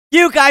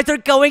You guys are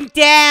going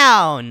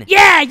down.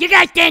 Yeah, you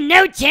guys stand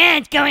no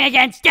chance going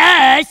against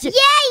us. Yeah,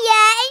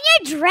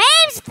 in your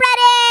dreams,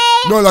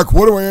 Freddy. No, like,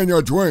 what are in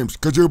your dreams?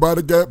 Because you're about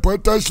to get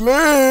put to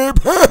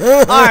sleep.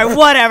 Alright,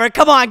 whatever.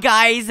 Come on,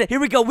 guys. Here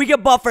we go. We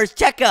get buffers.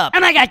 Check up.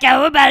 Oh my gosh,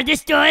 we're about to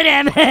destroy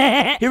them.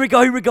 Here we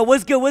go.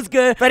 What's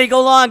good? Freddy,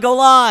 go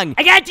long.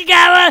 I got you,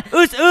 Gara.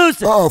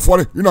 Oos. Oh,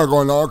 Freddy, you're not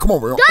going long. Come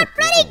over here. Go,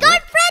 Freddy.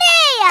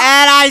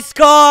 And I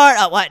scored.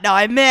 Oh, what? No,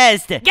 I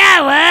missed.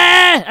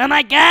 Gara. Oh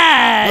my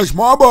gosh. It's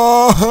my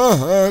ball.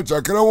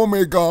 Check it out with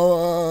me,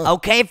 Gara.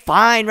 Okay,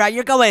 fine. Right,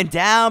 you're going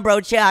down, bro,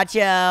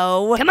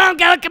 Chacho. Come on,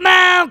 Gara, come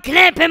on.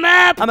 Clamp him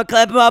up. I'm gonna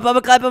clap him up.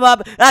 What the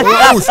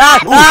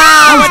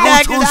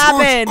heck just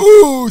happened?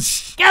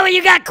 Gara,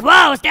 you got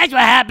close. That's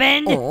what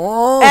happened.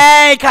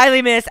 Hey,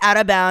 Kylie missed. Out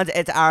of bounds.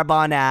 It's our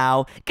ball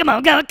now. Come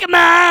on, Gara, come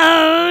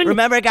on.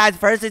 Remember, guys,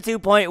 first to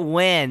 2-point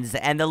wins.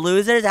 And the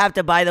losers have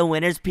to buy the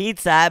winner's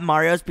pizza at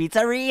Mario's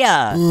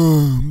Pizzeria.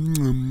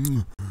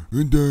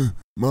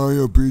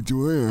 Mario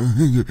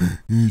Pizzeria.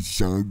 It's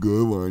so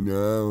good right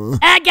now.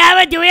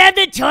 Gara, do we have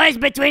the choice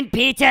between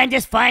pizza and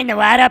just flying the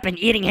lad up and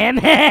eating him?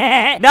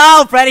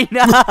 No, Freddy,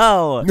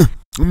 no.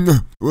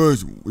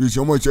 Did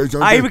someone say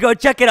something? Alright, here we go.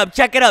 Check it up.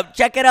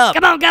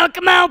 Come on, Gara,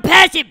 come on.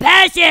 Pass it.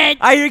 Alright,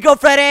 here you go,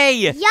 Freddy.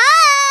 Yes.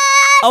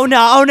 Oh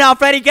no,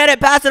 Freddy, get it.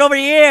 Pass it over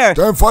here.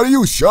 Damn, Freddy,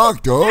 you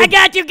suck, dude. I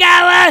got you,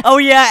 Gara. Oh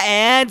yeah,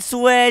 and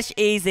swish.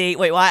 Easy.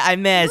 Wait, what? I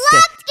missed.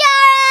 Locked, Gara.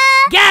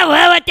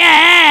 Gara, what the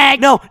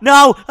heck? No.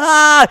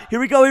 Here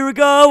we go.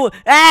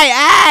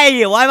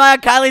 Hey. Why am I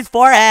on Kylie's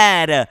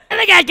forehead? Oh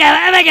my god,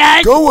 Gara, oh my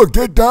god. Go and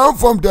get down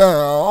from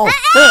down.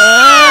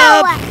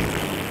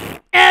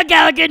 Oh,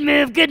 Gara, good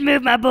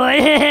move, my boy.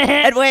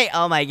 And wait,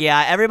 oh my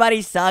god,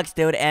 everybody sucks,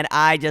 dude, and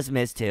I just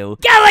missed too.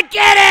 Gara,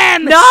 get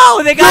him!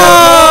 No, they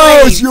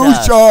got Yes, you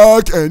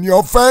suck in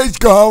your face,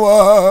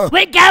 Gara.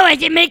 Wait, Gara,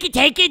 is it make it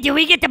take it? Do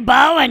we get the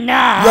ball or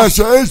not? Yes,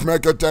 it is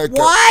make it take it.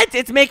 What?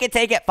 It's make it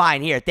take it.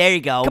 Fine, here, there you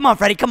go. Come on,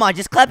 Freddy, come on,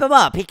 just clap him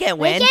up. He can't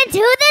We win. can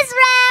do this,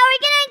 Ray. We're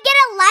gonna get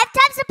a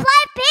lifetime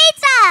supply of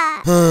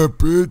pizza.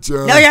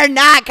 Pizza. No, you're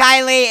not,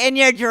 Kylie. In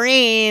your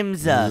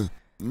dreams.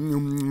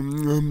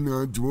 I'm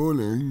not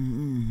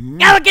drooling.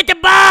 Gara, get the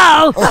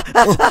ball!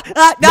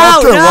 No.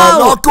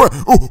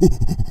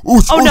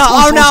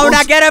 Oh no,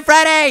 not get it,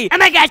 Freddy. Oh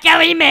my gosh,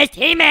 Gara, he missed.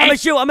 I'm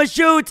gonna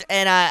shoot.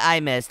 And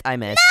I missed. No!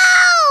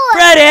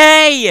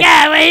 Freddy!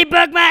 Gara, he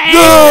broke my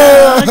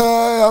ankles.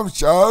 I'm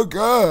so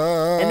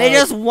good. And they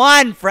just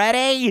won,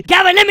 Freddy.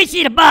 Gara, let me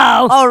see the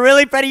ball. Oh,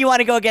 really, Freddy? You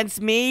want to go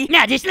against me?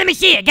 Now, just let me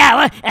see it,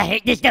 Gara. I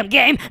hate this dumb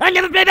game. I'll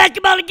never play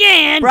basketball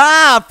again.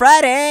 Bruh,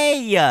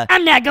 Freddy.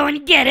 I'm not going to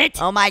get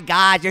it. Oh my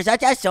gosh, you're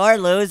such a sore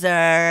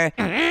loser.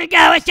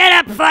 Gara, shut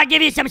up before I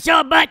give you some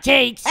sore butt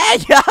cheeks. Hey,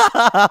 yo!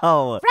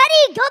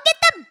 Freddy, go get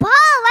the ball.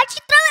 Why'd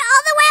you throw it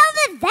all the way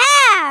over there?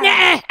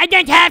 Nuh-uh, I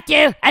don't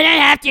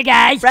have to,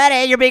 guys.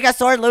 Freddy, you're being a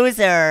sore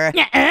loser.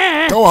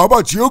 Nuh-uh. Oh, how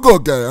about you go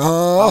get it,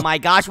 huh? Oh my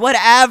gosh,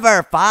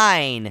 whatever,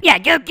 fine. Yeah,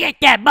 go get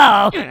that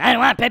ball. I don't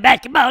want to play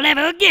basketball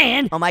ever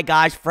again. Oh my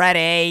gosh,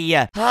 Freddy.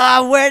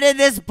 Where did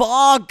this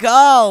ball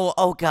go?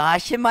 Oh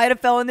gosh, it might have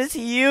fell in this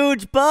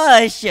huge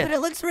bush. But it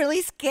looks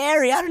really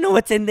scary. I don't know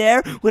what's in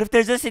there. What if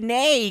there's a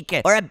snake?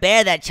 Or a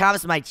bear that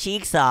chops my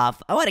cheeks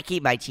off? I want to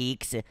keep my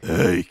cheeks.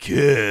 Hey,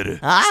 kid.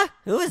 Huh?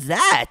 Who is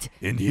that?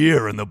 In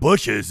here, in the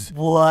bushes.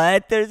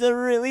 What? There's a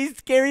really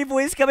scary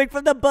voice coming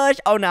from the bush.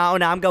 Oh no,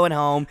 I'm going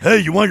home. Hey,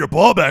 you want your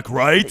ball back,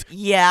 right?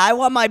 Yeah, I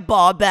want my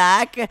ball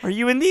back. Are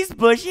you in these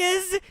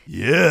bushes?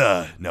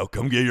 Yeah, now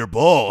come get your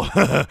ball.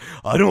 I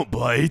don't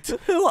bite.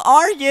 Who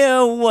are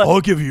you?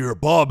 I'll give you your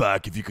ball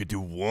back if you could do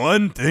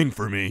one thing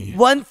for me.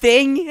 One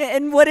thing?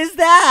 And what is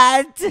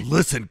that?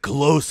 Listen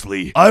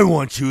closely. I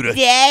want you to...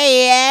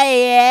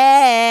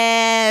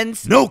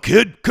 Dance. No,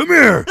 kid, come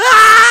here.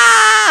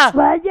 Ah!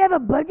 Why does he have a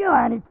booger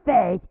on his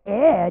face?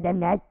 Ew, that's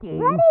nasty.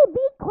 Freddy, be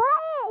quiet.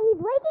 He's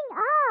waking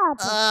up.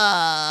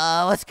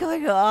 What's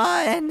going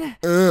on?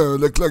 Ew,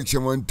 looks like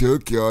someone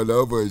took you all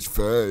over his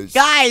face.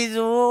 Guys,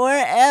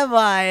 where am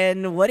I?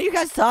 And what are you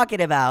guys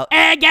talking about?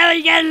 Gara,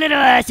 you got a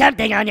little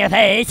something on your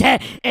face.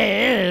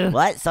 Ew.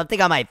 What?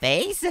 Something on my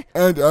face?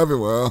 And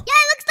everywhere. Yeah,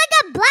 it looks like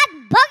a black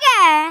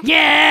booger.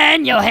 Yeah,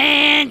 and your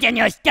hands and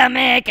your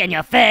stomach and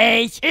your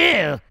face.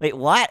 Ew. Wait,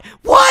 what?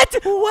 What?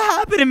 What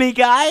happened to me,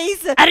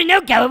 guys? I don't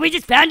know, Gara. We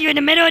just found you in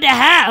the middle of the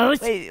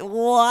house. Wait,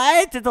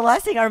 what? The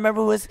last thing I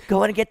remember was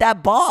going to get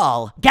that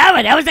ball.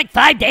 Gara, that was like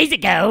 5 days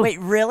ago. Wait,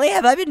 really?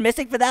 Have I been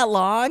missing for that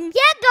long?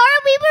 Yeah,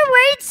 Gara, we were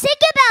worried sick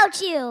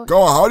about you.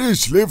 Go, how do you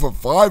sleep for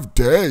 5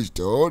 days,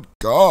 dude?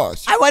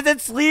 Gosh. I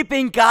wasn't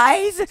sleeping,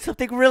 guys.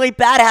 Something really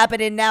bad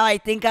happened, and now I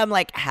think I'm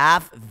like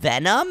half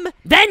Venom.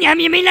 Venom?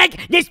 You mean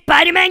like this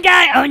Spider-Man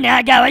guy? Oh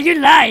no, Gara, you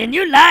lying,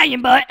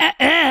 boy.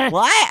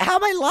 What? How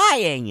am I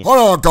lying? Hold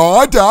on,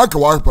 guys. I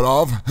can wipe it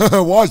off.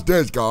 Watch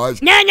this,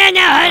 guys. No, hold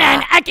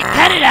on. I can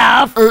cut it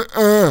off.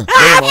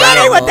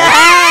 Freddy, what the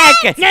heck?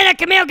 back! No,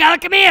 come here, Gara,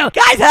 come here.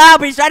 Guys,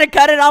 help! He's trying to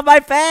cut it off my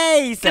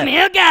face! Come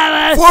here,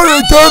 Gara.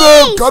 Funny,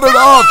 cut it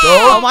off,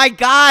 Oh dog. my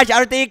gosh, I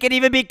don't think it can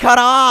even be cut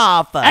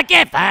off!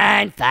 Okay,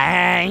 fine.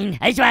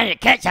 I just wanted to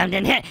cut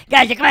something.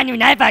 Guys, look at my new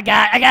knife I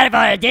got. I got it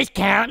for a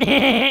discount.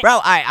 Bro,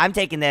 alright, I'm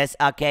taking this.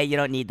 Okay, you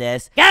don't need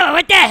this. Gara,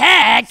 what the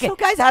heck? So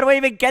guys, how do I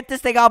even get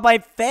this thing off my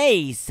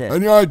face?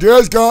 Any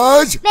ideas,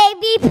 guys?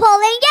 Maybe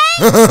pulling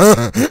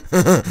it?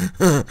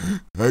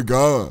 Hey,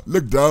 Gara,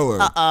 look that way.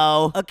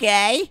 Uh-oh.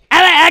 Okay.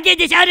 Alright, I'll get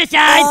this other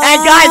side. Hey,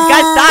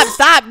 guys,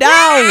 stop,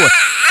 no!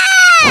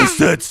 I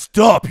said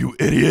stop, you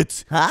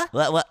idiots. Huh?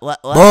 What?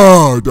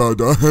 Oh,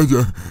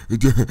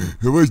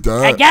 who was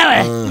that?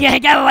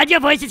 Gara, why'd your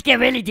voices get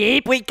really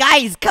deep? Wait,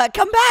 guys, come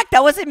back.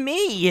 That wasn't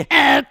me.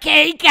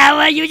 Okay,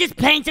 Gara, you were just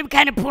playing some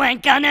kind of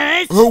prank on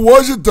us. Who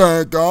was it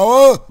then,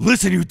 Gara?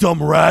 Listen, you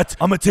dumb rat.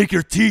 I'm gonna take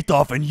your teeth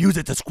off and use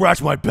it to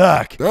scratch my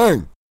back.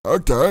 Dang,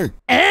 okay.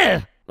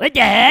 Oh, what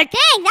the heck?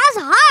 Dang, that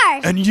was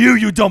harsh. And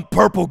you dumb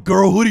purple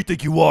girl, who do you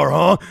think you are,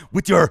 huh?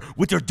 With your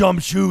dumb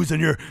shoes and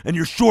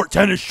your short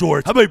tennis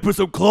shorts. How about you put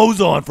some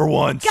clothes on for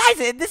once? Guys,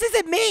 this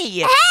isn't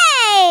me.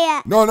 Hey!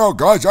 No,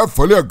 guys, I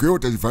fully agree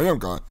with this Venom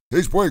guy.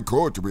 He's pretty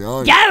cool, to be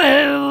honest.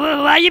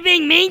 Gara, why are you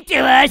being mean to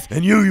us?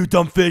 And you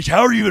dumb fish,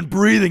 how are you even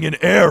breathing in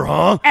air,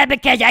 huh?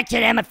 Because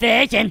actually I'm a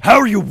fish and... How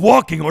are you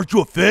walking? Aren't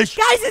you a fish?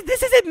 Guys,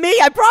 this isn't me.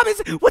 I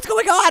promise. What's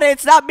going on?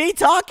 It's not me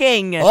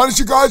talking.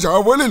 Honestly, guys, I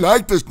really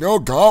like this new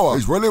Gara.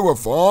 He's really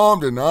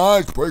reformed and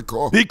nice, pretty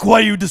cool. Be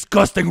quiet, you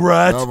disgusting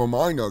rat. Never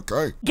mind,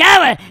 okay.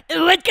 Gara,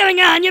 what's going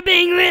on? You're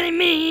being really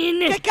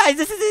mean. Guys,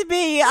 this isn't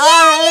me. Yeah,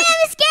 you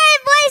have a scary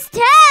voice too.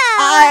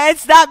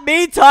 It's not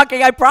me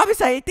talking. I promise.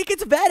 I think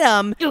it's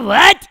Venom.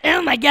 What?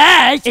 Oh my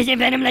gosh. Isn't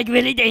Venom like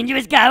really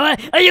dangerous, Gara?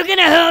 Are you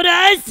gonna hurt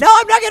us? No,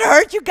 I'm not gonna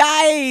hurt you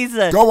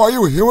guys. Yo, are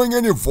you hearing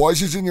any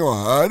voices in your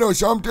head or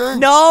something?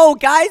 No,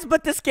 guys,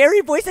 but the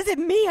scary voice isn't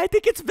me. I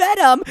think it's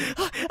Venom.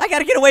 I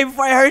gotta get away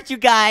before I hurt you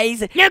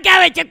guys. No,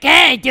 Gara, it's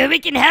okay, dude. We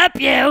can help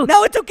you.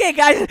 No, it's okay,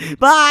 guys.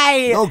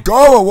 Bye. No,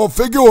 Gara, we'll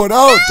figure it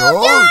out,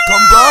 dog.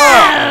 Come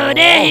back. Oh,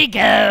 there he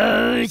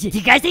goes. Do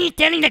you guys think he's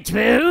telling the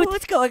truth?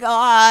 What's going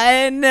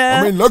on?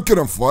 I mean, look at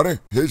him, Freddy.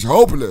 He's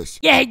hopeless.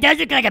 Yeah, he does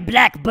look like a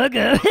black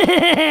booger.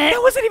 That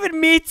wasn't even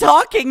me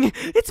talking.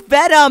 It's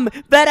Venom.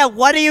 Venom,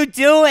 what are you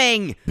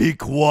doing? Be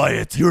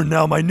quiet. You're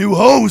now my new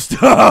host.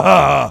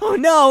 Oh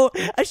no,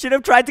 I should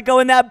have tried to go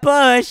in that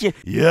bush.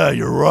 Yeah,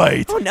 you're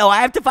right. Oh no,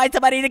 I have to find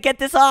somebody to get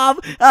this off.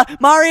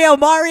 Mario.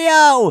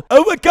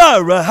 Oh,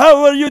 Gara,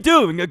 how are you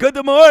doing?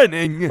 Good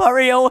morning.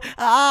 Mario,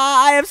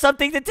 I have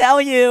something to tell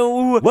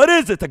you. What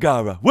is it,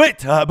 Gara?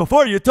 Wait,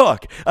 before you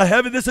talk, I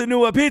have this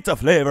new pizza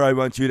flavor I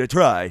want you to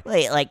try.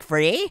 Wait, like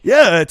free?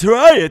 Yeah,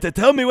 try it.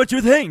 Tell me what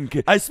you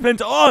think. I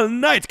spent all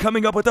night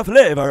coming up with the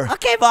flavor.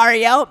 Okay,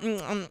 Mario.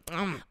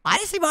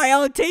 Honestly,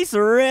 Mario, it tastes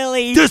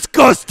really...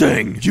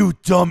 Disgusting! You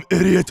dumb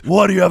idiot.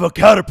 Why do you have a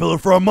caterpillar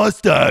for a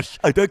mustache?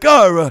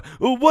 Gara,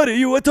 what are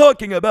you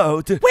talking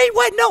about? Wait,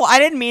 what? No, I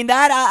didn't mean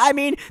that. I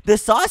mean, the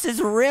sauce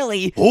is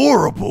really...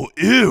 Horrible.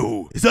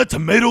 Ew. Is that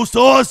tomato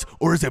sauce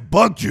or is it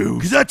bug juice?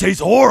 Because that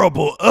tastes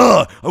horrible.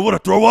 Ugh, I want to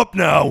throw up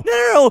now.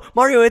 No,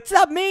 Mario, it's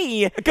not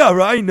me.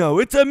 Gara, I know,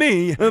 it's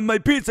me. My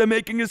pizza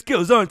making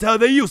skills aren't how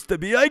they used to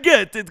be. I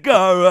get it,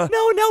 Gara.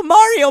 No,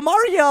 Mario.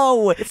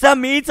 It's not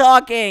me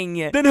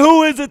talking. Then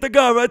who is it,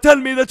 Gara? Tell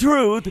me the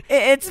truth.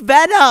 It's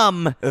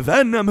Venom.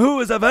 Venom? Who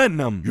is a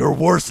Venom? Your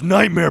worst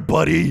nightmare,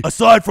 buddy.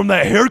 Aside from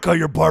that haircut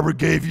your barber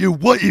gave you,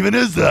 what even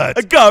is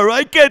that? Gara,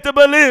 I can't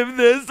believe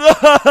this.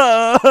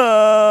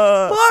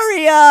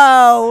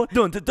 Mario.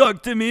 Don't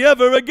talk to me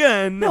ever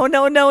again. No.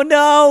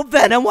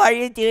 Venom, why are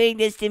you doing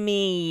this to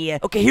me?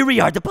 Okay, here we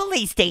are, the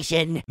police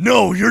station.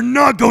 No, you're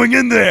not going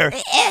in there.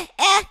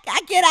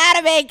 Get out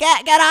of me.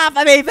 Get off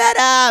of me,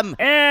 Venom.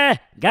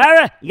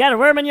 Gara, you got a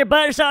worm in your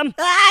butt or something?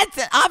 It's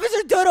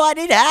Officer Doodle, I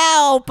need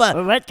help.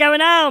 What's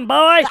going on,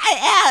 boy? I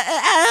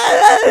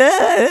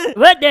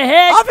What the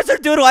heck? Officer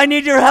Doodle, I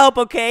need your help,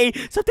 okay?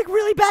 Something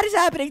really bad is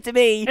happening to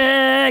me.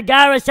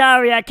 Gara,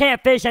 sorry, I can't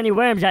fish any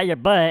worms out your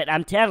butt,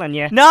 I'm telling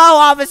you. No,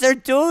 Officer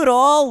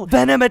Doodle.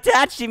 Venom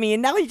attached to me,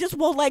 and now he just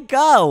won't let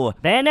go.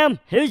 Venom?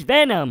 Who's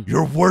Venom?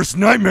 Your worst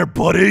nightmare,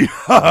 buddy.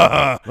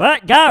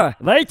 What? Gara,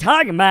 what are you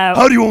talking about?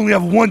 How do you only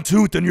have one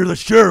tooth and you're the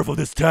sheriff of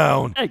this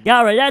town?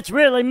 Gara, that's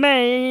really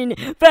mean.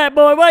 Fat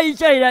boy, why you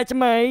say that to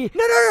me?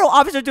 No,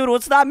 Officer Doodle,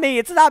 it's not me.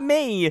 It's not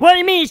me. What do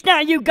you mean it's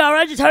not you, Gara?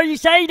 I just heard you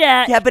say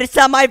that. Yeah, but it's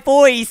not my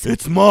voice.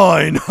 It's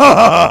mine.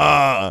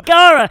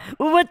 Gara,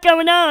 what's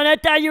going on? I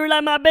thought you were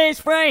like my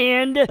best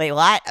friend. Wait,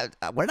 what?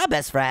 We're not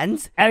best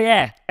friends. Oh,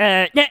 yeah.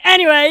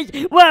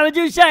 Anyways, why would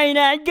you say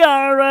that,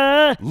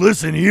 Gara?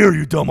 Listen here,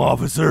 you dumb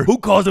officer. Who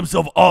calls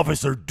himself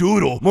Officer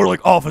Doodle? More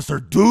like Officer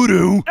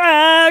Doodoo.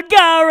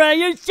 Gara,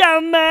 you're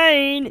so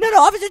mean. No,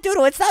 Officer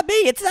Doodle, it's not me.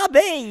 It's not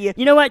me.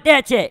 You know what?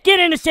 That's it. Get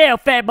in the cell,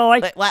 fat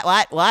boy. Wait,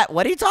 what?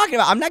 What are you talking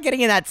about? I'm not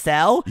getting in that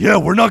cell. Yeah,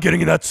 we're not getting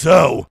in that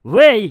cell.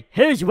 We?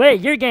 Who's we?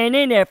 You're getting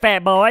in there,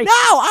 fat boy. No,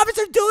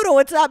 Officer Doodle,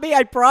 it's not me,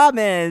 I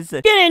promise.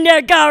 Get in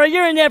there, Gara.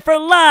 You're in there for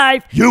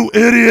life. You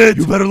idiot!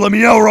 You better let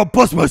me out or I'll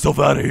bust myself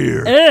out of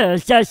here. Ugh,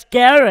 so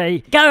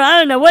scary. Gara, I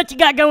don't know what you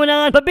got going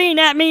on, but being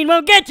that mean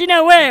won't get you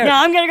nowhere.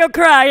 Now I'm gonna go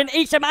cry and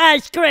eat some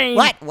ice cream.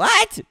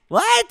 What?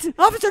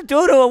 Officer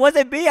Doodle, it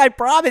wasn't me, I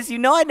promise. You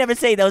know I'd never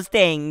say those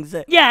things.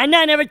 Yeah, and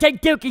I never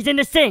take dookies in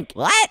the sink.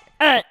 What?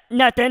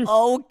 Nothing.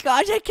 Oh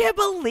gosh, I can't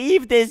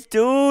believe this,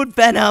 dude.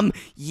 Venom,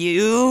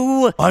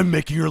 you... I'm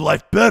making your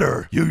life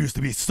better. You used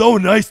to be so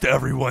nice to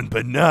everyone,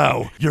 but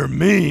now you're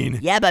mean.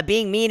 Yeah, but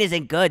being mean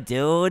isn't good,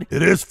 dude.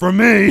 It is for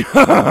me.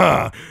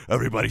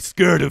 Everybody's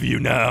scared of you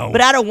now.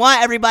 But I don't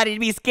want everybody to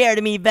be scared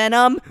of me,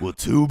 Venom. Well,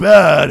 too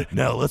bad.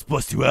 Now let's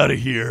bust you out of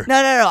here.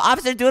 No.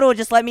 Officer Doodle will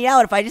just let me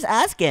out if I just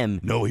ask him.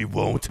 No, he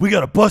won't. We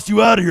gotta bust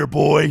you out of here,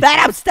 boy.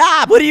 Venom,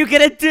 stop! What are you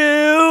gonna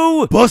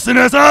do? Busting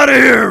us out of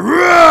here.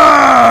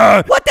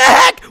 Rah! What the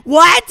heck?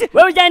 What?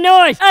 What was that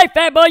noise? Hey,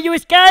 fat boy, you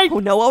escaped? Oh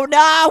no,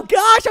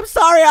 gosh, I'm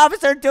sorry,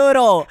 Officer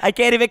Doodle. I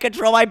can't even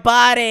control my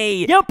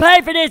body. You'll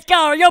pay for this,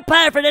 Gara. You'll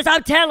pay for this,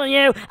 I'm telling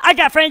you. I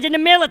got friends in the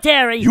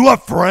military. You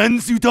have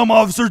friends, you dumb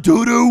Officer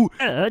Doodoo?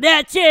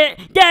 That's it.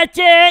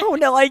 Oh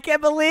no, I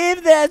can't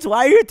believe this.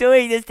 Why are you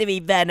doing this to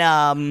me,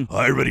 Venom?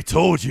 I already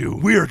told you,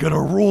 we are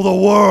gonna rule the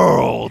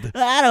world.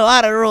 I don't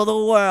want to rule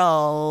the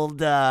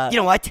world. You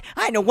know what?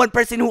 I know one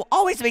person who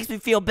always makes me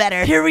feel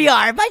better. Here we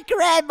are, my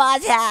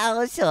grandma's house.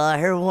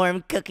 Her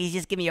warm cookies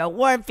just give me a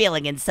warm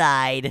feeling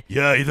inside.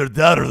 Yeah, either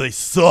that or they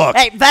suck.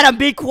 Hey, Venom,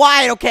 be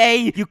quiet,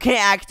 okay? You can't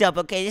act up,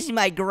 okay? This is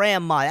my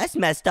grandma. That's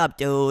messed up,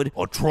 dude.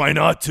 I'll try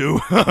not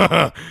to.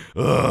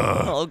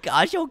 Oh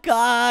gosh.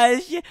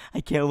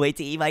 I can't wait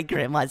to eat my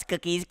grandma's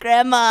cookies.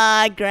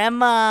 Grandma.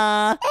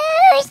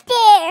 Who's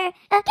there?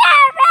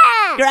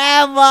 Gara!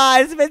 Grandma,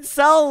 it's been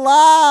so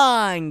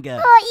long.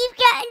 Oh, you've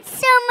gotten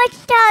so much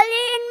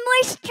taller and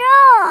more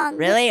strong.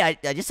 Really? I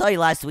just saw you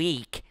last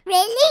week.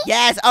 Really?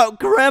 Yes. Oh,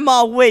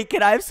 Grandma, wait.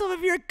 Can I have some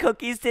of your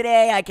cookies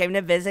today? I came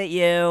to visit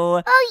you.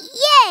 Oh,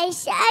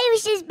 yes. I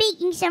was just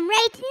baking some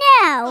right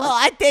now.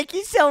 Oh, thank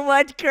you so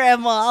much,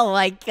 Grandma. Oh,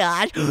 my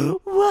gosh.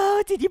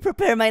 Whoa, did you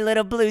prepare my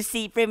little blue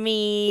seat for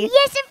me?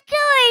 Yes, of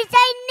course.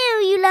 I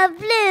knew you love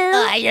blue.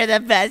 Oh, you're the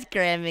best,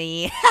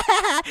 Grammy.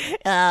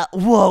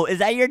 Whoa, is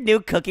that your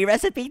new cookie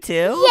recipe, too?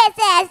 Yes,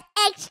 it has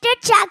extra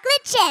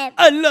chocolate chip.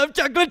 I love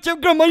chocolate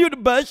chip, Grandma. You're the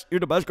best.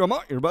 You're the best, Grandma.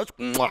 You're the best.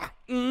 Mwah.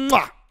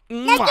 Mwah.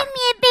 Now give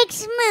me a big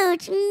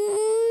smooch.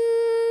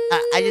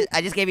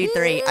 I just gave you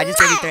 3.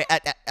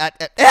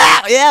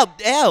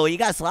 Ew, you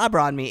got slobber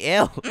on me.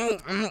 Ew.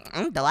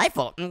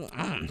 Delightful.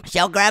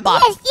 Shell Grandma.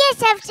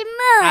 Yes, have some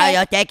more.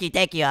 Oh, thank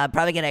you. I'm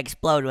probably gonna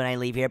explode when I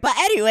leave here. But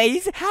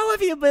anyways, how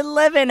have you been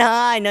living, huh?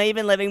 I know you've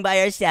been living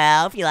by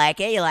yourself. You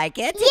like it?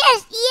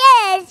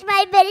 Yes,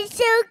 my bed is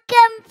so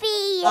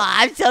comfy. Oh,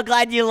 I'm so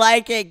glad you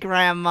like it,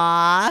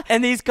 Grandma.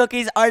 And these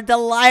cookies are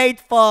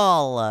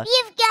delightful.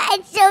 You've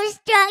gotten so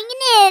strong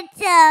and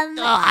handsome.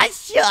 Oh,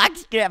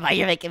 shucks, Grandma,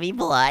 you're making me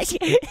blush. All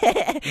the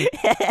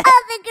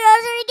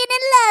girls are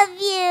gonna love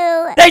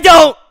you. They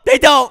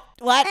don't.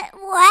 What?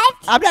 What?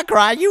 I'm not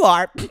crying, you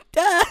are. What about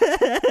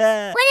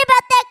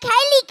that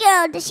Kylie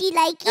girl? Does she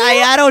like you?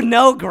 I don't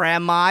know,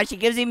 Grandma. She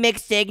gives me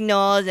mixed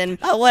signals and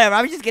whatever.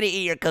 I'm just gonna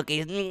eat your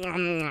cookies.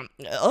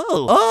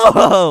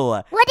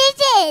 Oh. What is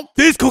it?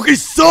 These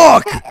cookies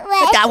suck.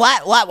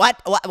 What?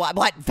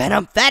 What?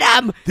 Venom.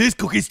 These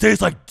cookies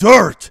taste like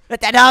dirt. No.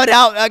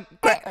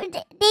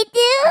 They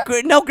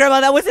do? No,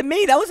 Grandma, that wasn't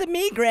me,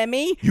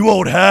 Grammy. You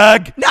old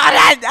hag. No,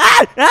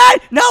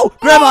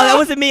 Grandma, that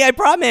wasn't me, I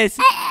promise.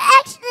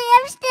 Actually,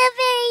 I'm still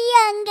very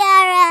young,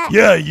 Gara.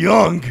 Yeah,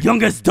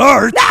 young as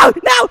dirt. No,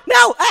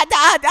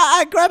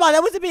 Grandma,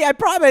 that wasn't me, I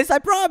promise. It's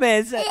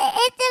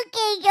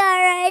okay,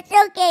 Gara. It's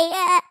okay.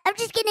 I'm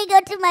just gonna go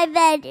to my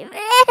bed.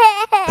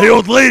 Hey,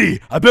 old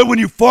lady, I bet when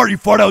you fart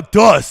out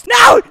dust.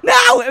 No,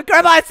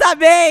 Grandma, it's not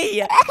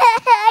me.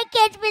 I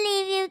can't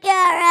believe you,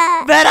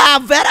 Gara.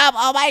 Venom,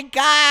 oh my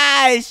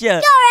gosh.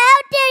 Gara,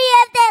 how dare you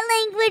have that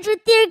language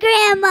with your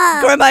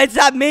grandma? Grandma, it's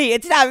not me,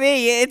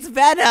 it's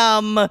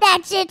Venom.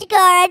 That's it,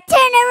 Gara.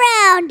 Turn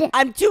around.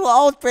 I'm too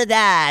old for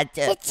that.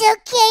 It's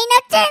okay.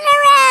 Now turn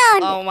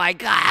around. Oh my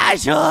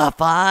gosh,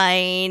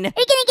 fine. You're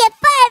gonna get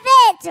 5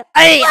 hits.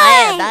 Hey.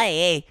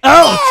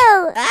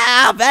 Oh.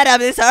 Ah, Venom,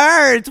 this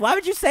hurts. Why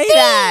would you say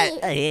that?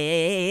 4.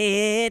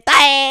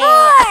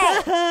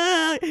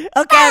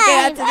 Okay,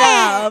 that's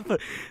enough.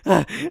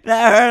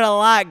 That hurt a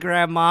lot,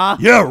 Grandma.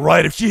 Yeah,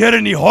 right. If she hit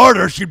any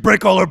harder, she'd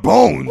break all her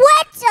bones.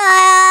 What?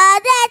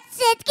 That's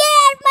it. Get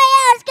out of my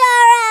house,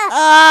 Gara.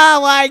 Oh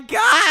my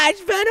gosh. gosh,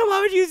 Venom,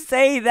 why would you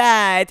say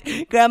that?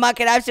 Grandma,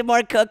 can I have some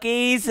more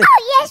cookies?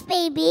 Oh, yes,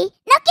 baby.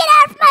 Now get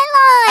out of my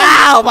lawn.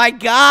 Ow, my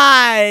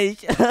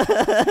gosh.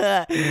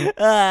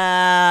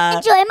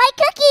 Enjoy my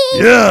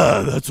cookies.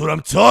 Yeah, that's what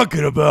I'm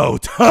talking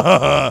about.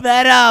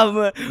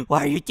 Venom,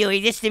 why are you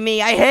doing this to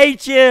me? I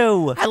hate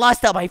you. I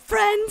lost all my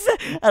friends.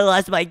 I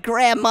lost my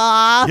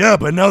grandma. Yeah,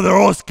 but now they're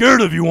all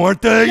scared of you,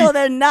 aren't they? No,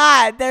 they're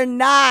not. They're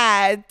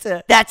not.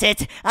 That's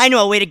it. I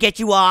know a way to get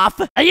you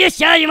off. Are you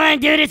sure you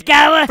want to do this,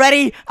 Gara?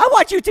 Freddy, I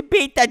want you to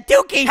beat the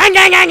Dookie. Hang,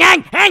 hang, hang,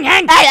 hang, hang,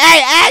 hang.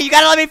 Hey, you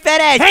gotta let me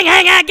finish. Hang,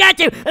 hang, I got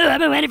you. Oh, I've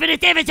been waiting for this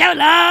day for so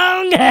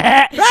long.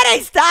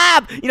 Freddy,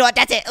 stop. You know what?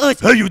 That's it. Ooh.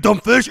 Hey, you dumb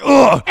fish!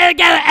 Ugh! Oh,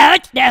 Gara,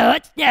 ouch,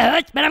 that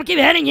hurts, but I'm keep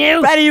hitting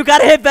you. Freddy, you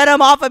gotta hit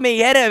Venom off of me.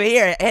 Hit him.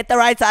 Here, hit the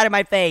right side of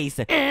my face.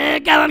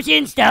 Gara, I'm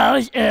seeing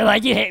stars.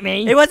 Why'd you hit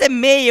me? It wasn't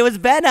me. It was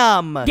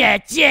Venom.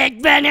 That's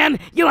it, Venom.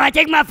 You want to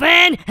take my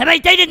friend? How about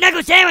you take this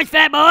knuckle sandwich,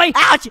 fat boy?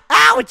 Ouch!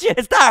 Ouch!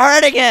 It's not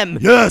hurting him.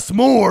 Yes,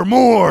 more!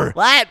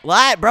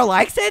 What? Bro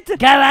likes it?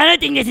 Gara, I don't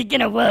think this is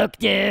gonna work,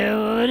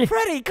 dude.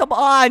 Freddy, come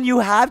on. You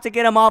have to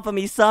get him off of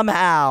me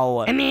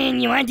somehow. I mean,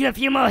 you want to do a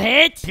few more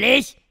hits?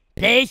 Please?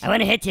 Please? I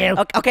want to hit you.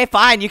 Okay,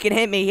 fine. You can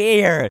hit me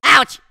here.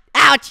 Ouch!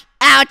 Ouch!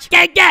 Ouch!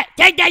 Take that,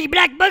 you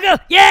black booger.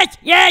 Yes,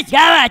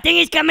 Gara, I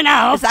think it's coming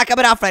off. It's not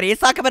coming off, Freddy.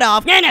 It's not coming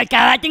off. No,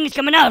 Gara, I think it's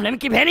coming off. Let me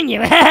keep hitting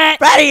you.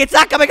 Freddy, it's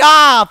not coming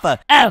off. Oh,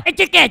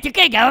 it's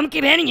okay, Gara. I'm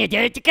keep hitting you,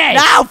 dude. It's okay.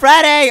 No,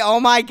 Freddy. Oh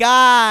my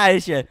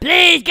gosh.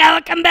 Please,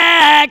 Gara, come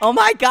back. Oh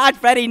my god,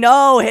 Freddy,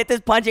 no. Hit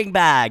this punching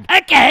bag.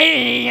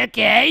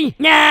 Okay.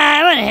 Nah,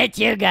 I want to hit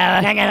you,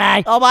 Gara. Not gonna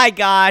lie. Oh my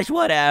gosh,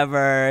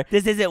 whatever.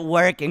 This isn't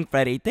working,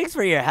 Freddy. Thanks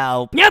for your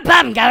help. No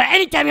problem, Gara.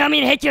 Anytime you want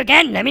me to hit you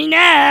again, let me know.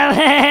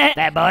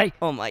 Bad boy.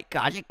 Oh my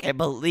gosh, I can't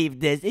believe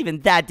this. Even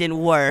that didn't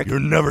work. You're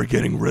never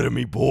getting rid of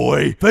me,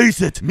 boy.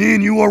 Face it, me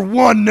and you are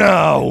one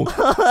now.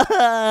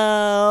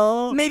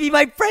 Maybe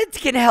my friends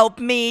can help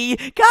me.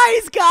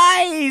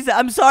 Guys,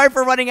 I'm sorry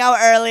for running out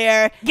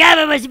earlier.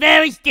 Gara was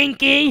very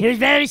stinky. He was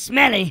very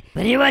smelly,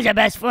 but he was our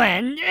best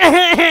friend.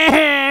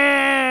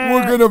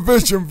 We're gonna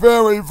miss him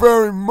very,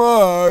 very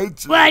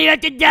much. Why you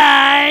have to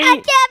die? I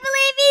can't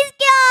believe he's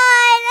gone.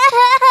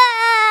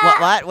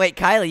 What? Wait,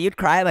 Kylie, you'd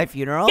cry at my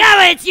funeral?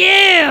 Gara, it's you.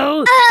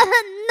 No.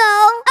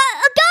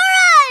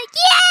 Gara!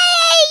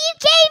 Yay! You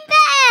came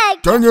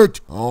back! Dang it!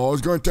 Oh, I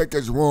was gonna take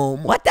his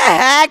room. What the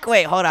heck?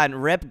 Wait, hold on.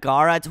 Rip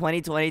Gara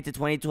 2020 to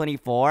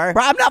 2024?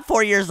 Bro, I'm not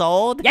 4 years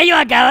old. Yeah, you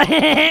are, Gara.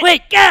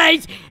 Wait,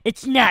 guys,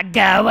 it's not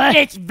Gara.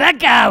 It's the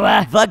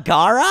Gara.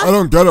 Vagara? I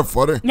don't get it,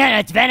 Freddy. No,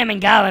 it's Venom and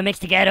Gara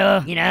mixed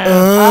together, you know.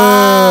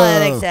 that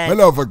makes sense.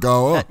 Hello,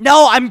 Vagara.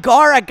 No, I'm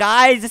Gara,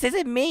 guys. This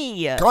isn't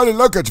me. Kylie,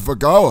 look, it's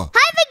Vagara. Hi,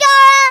 Gara!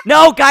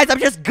 No, guys, I'm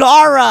just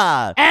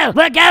Gara. Oh,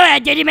 well,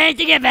 Gara, did you manage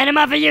to get Venom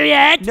off of you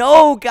yet?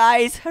 No,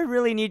 guys, I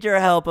really need your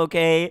help,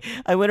 okay?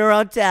 I went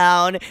around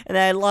town, and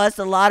I lost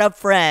a lot of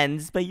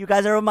friends, but you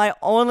guys are my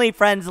only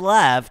friends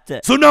left.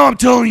 So now I'm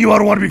telling you I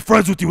don't want to be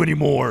friends with you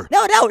anymore.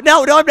 No, I'm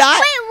not. Wait, what?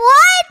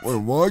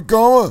 Wait, what,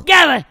 Gara?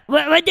 Gara,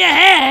 what the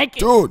heck?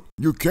 Dude,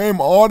 you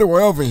came all the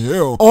way over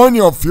here on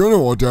your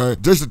funeral day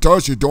just to tell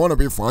us you don't want to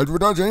be friends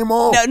with us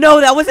anymore? No,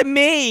 that wasn't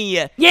me.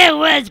 Yeah, it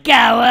was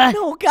Gara.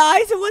 No,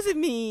 guys, it wasn't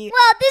me.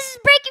 Well, this is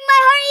breaking my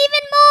heart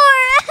even more.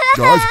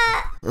 Guys,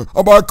 I'm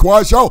about to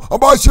crash out. I'm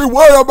about to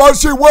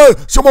see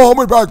wet. Someone hold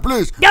me back,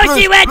 please. Don't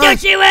see wet.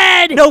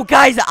 No,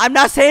 guys, I'm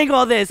not saying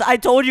all this. I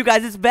told you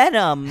guys it's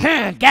Venom.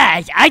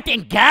 Guys, I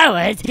think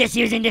Gara's just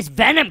using this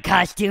Venom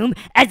costume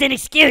as an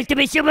excuse to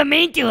be super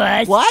mean to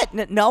us. What?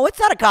 No, it's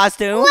not a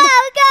costume. Wow, Gara, wow.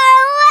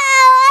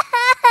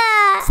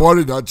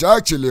 Freddy, that's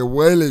actually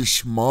really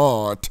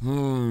smart.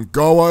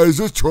 Gara, is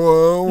it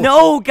true?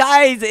 No,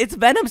 guys, it's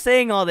Venom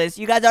saying all this.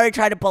 You guys already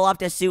tried to pull off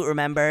this suit,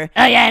 remember?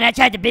 Oh yeah, and I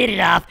tried to beat it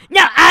off.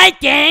 No, I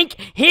think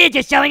he's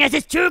just showing us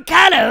his true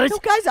colors. No,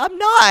 guys, I'm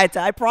not.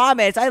 I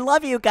promise. I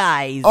love you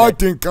guys. I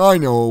think I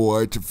know a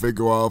way to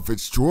figure out if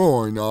it's true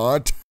or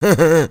not.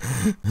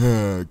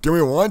 Give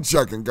me 1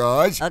 second,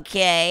 guys.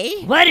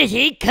 Okay. What is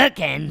he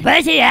cooking?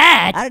 Where's he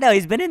at? I don't know.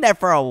 He's been in there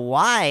for a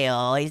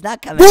while. He's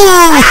not coming. There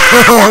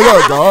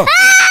you go.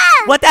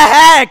 What the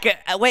heck?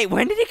 Wait,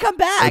 when did he come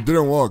back? It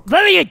didn't work.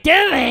 What were you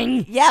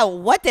doing? Yeah,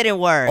 what didn't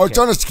work? I was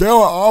trying to scare it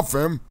off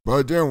him,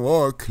 but it didn't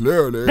work,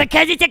 clearly.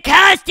 Because it's a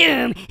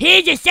costume.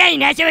 He's just saying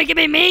that so he can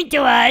be mean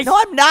to us. No,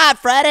 I'm not,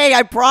 Freddy.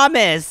 I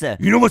promise.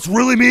 You know what's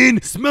really mean?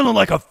 Smelling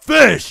like a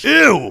fish.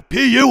 Ew.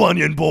 P.U.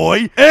 onion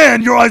boy.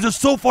 And your eyes are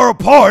so far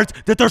apart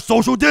that they're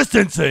social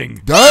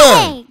distancing.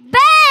 Damn! Bang!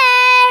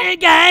 Hey,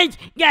 guys,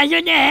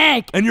 what the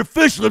heck? And your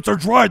fish lips are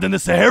drier than the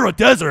Sahara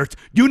Desert.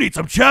 You need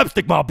some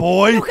chapstick, my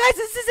boy. No, guys,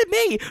 this isn't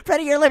me.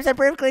 Freddy, your lips are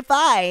perfectly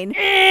fine.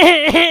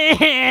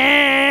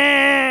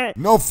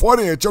 No,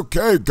 Freddy, it's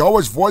okay.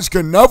 Gara's voice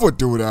can never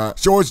do that.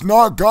 So it's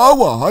not Gara,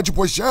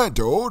 100%,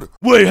 dude.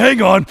 Wait,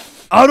 hang on.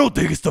 I don't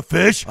think it's the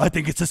fish. I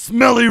think it's a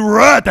smelly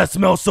rat that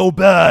smells so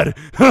bad.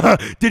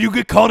 Did you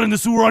get caught in the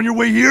sewer on your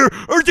way here?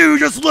 Or do you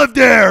just live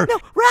there? No,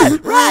 rat.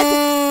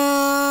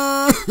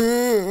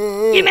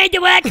 You made the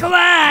rat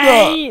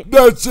cry. Nah,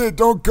 that's it.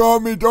 Don't call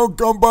me. Don't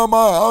come by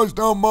my house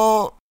no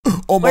more.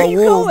 On Where my are you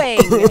room.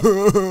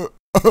 going?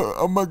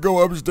 I'm gonna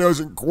go upstairs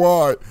and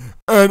cry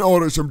and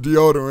order some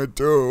deodorant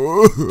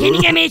too. Can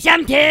you give me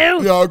some too?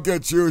 Yeah, I'll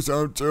get you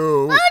some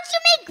too. Why don't you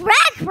make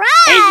Greg cry?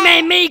 It's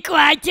made me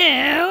cry too.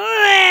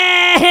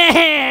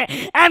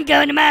 I'm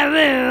going to my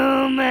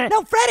room.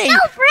 No, Freddy! No,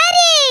 Freddy!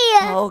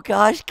 Oh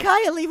gosh,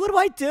 Kylie, what do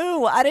I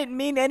do? I didn't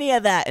mean any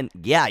of that. And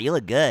yeah, you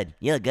look good.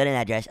 You look good in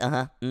that dress.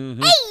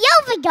 Mm-hmm. Hey,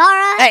 yo,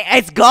 Vigara! Hey,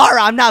 it's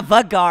Gara. I'm not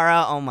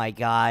Gara. Oh my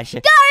gosh.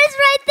 Gara's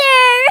right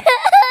there!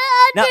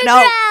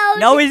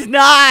 No, he's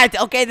not.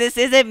 Okay, this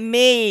isn't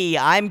me.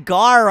 I'm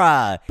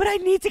Gara. But I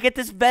need to get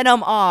this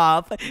venom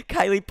off.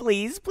 Kylie,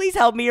 please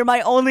help me. You're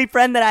my only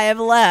friend that I have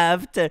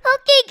left. Okay,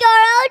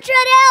 Gara, I'll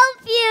try to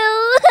help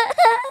you.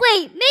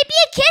 Wait, maybe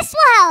a kiss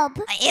will help.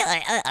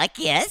 A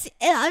kiss?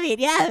 I mean,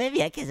 yeah,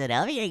 maybe a kiss would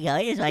help. Here you go.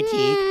 Here's my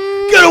cheek.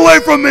 Get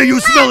away from me, you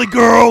smelly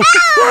girl!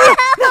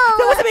 That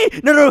wasn't me.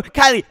 No,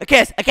 Kylie, a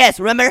kiss.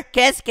 Remember?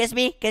 Kiss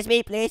me,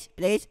 please.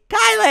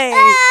 Kylie!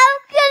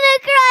 I'm gonna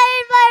cry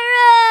in my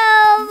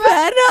room.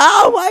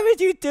 Venom, why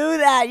would you do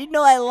that? You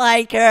know I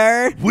like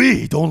her.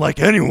 We don't like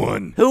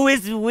anyone. Who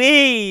is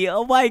we?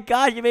 Oh my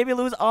god, you made me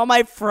lose all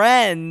my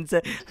friends.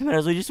 I might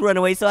as well just run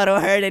away so I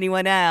don't hurt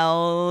anyone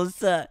else.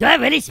 Do I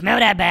really smell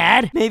that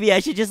bad? Maybe I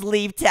should just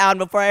leave town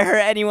before I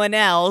hurt anyone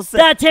else.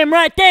 That's him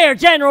right there,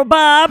 General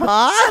Bob.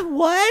 Huh?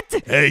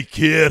 What? Hey,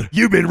 kid,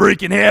 you've been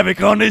wreaking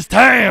havoc on this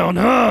town,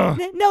 huh?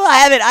 No,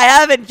 I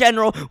haven't,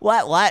 General.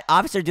 What?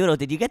 Officer Doodle,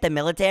 did you get the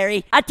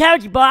military? I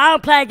told you, boy, I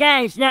don't play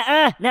games.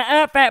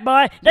 Nuh-uh, fat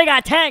boy. They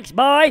got tanks,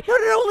 boy.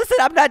 No, listen,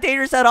 I'm not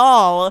dangerous at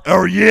all.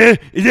 Oh, yeah?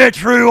 Is that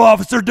true,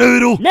 Officer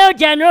Doodle? No,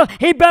 General,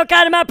 he broke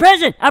out of my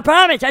prison. I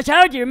promise, I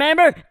told you,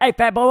 remember? Hey,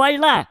 fat boy, why you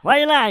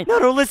lying?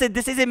 No, listen,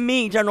 this isn't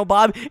me, General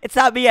Bob. It's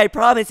not me, I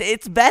promise.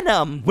 It's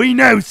Venom. We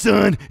know,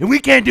 son, and we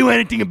can't do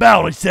anything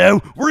about it,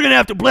 so we're gonna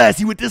have to blast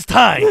you with this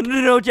tank.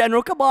 No,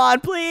 General, come on,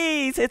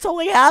 please. It's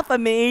only half of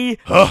me.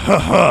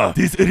 Ha.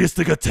 These idiots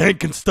think a tank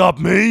can stop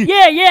me?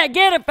 Yeah,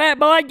 get him, fat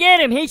boy, get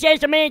him. He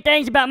says so many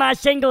things about my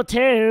single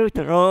tooth.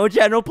 No,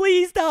 General,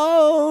 please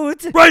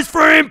don't. Brace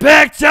for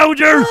impact,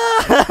 soldier!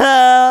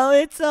 Oh,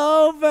 it's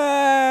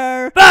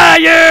over.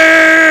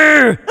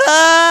 Fire!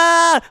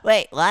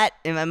 Wait, what?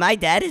 Am I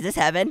dead? Is this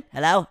heaven?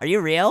 Hello? Are you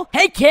real?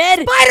 Hey,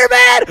 kid.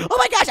 Spider-Man! Oh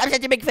my gosh, I'm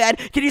such a big fan.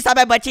 Can you stop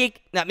my butt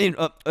cheek?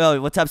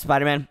 What's up,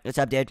 Spider-Man? What's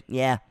up, dude?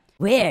 Yeah.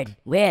 Weird.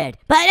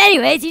 But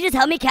anyways, you just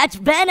helped me catch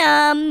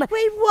Venom.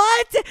 Wait,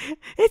 what?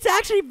 It's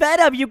actually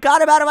Venom. You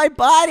got him out of my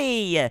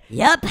body.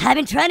 Yup, I've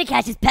been trying to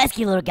catch this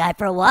pesky little guy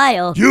for a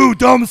while. You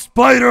dumb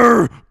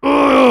spider!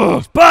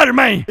 Ugh!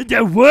 Spider-Man!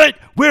 What?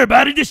 We're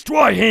about to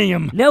destroy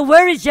him! No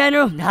worries,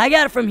 General. I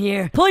got it from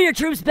here. Pull your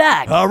troops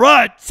back.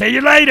 Alright, see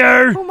you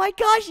later! Oh my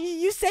gosh,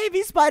 you saved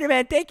me,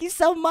 Spider-Man. Thank you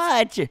so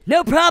much.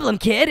 No problem,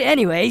 kid.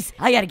 Anyways,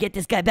 I gotta get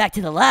this guy back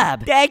to the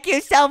lab. Thank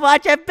you so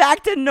much. I'm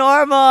back to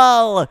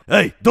normal.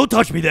 Hey, don't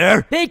touch me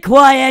there! Be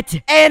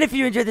quiet. And if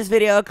you enjoyed this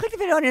video, click the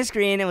video on your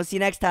screen, and we'll see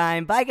you next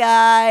time. Bye,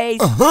 guys.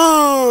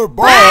 Bye.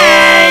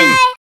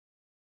 Bye.